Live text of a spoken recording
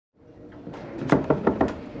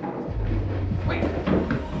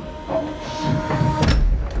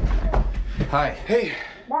Hi. Hey.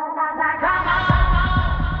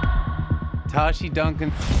 Tashi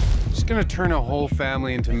Duncan. She's gonna turn a whole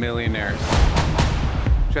family into millionaires.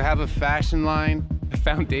 She'll have a fashion line, a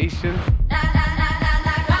foundation.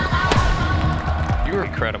 You were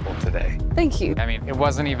incredible today. Thank you. I mean, it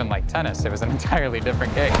wasn't even like tennis. It was an entirely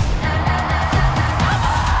different game.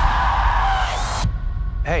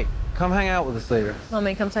 Hey, come hang out with us later. Want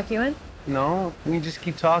me to come tuck you in? No, we can just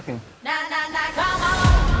keep talking.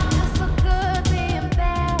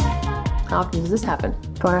 How often does this happen?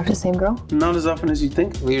 Going after the same girl? Not as often as you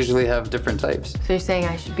think. We usually have different types. So you're saying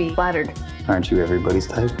I should be flattered? Aren't you everybody's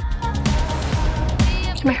type?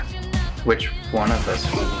 Come here. Which one of us?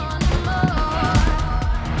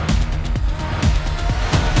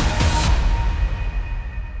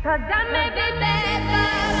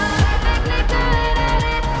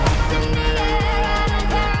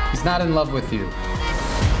 He's not in love with you.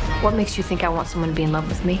 What makes you think I want someone to be in love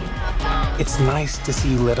with me? It's nice to see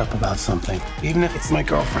you lit up about something, even if it's my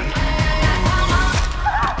girlfriend.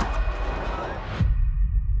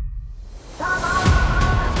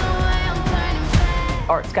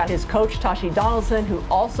 Art's got his coach, Tashi Donaldson, who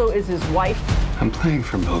also is his wife. I'm playing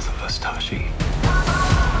for both of us, Tashi.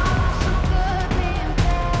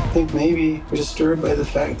 I think maybe we're disturbed by the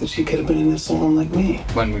fact that she could have been into someone like me.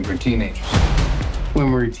 When we were teenagers. When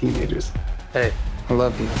we were teenagers. Hey, I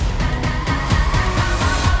love you.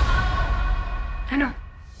 I know.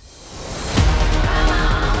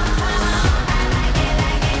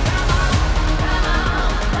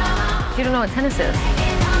 You don't know what tennis is.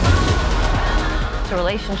 It's a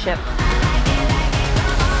relationship.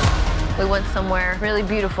 We went somewhere really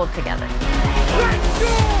beautiful together.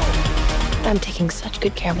 I'm taking such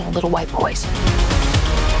good care of my little white boys.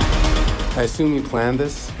 I assume you planned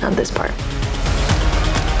this? Not this part.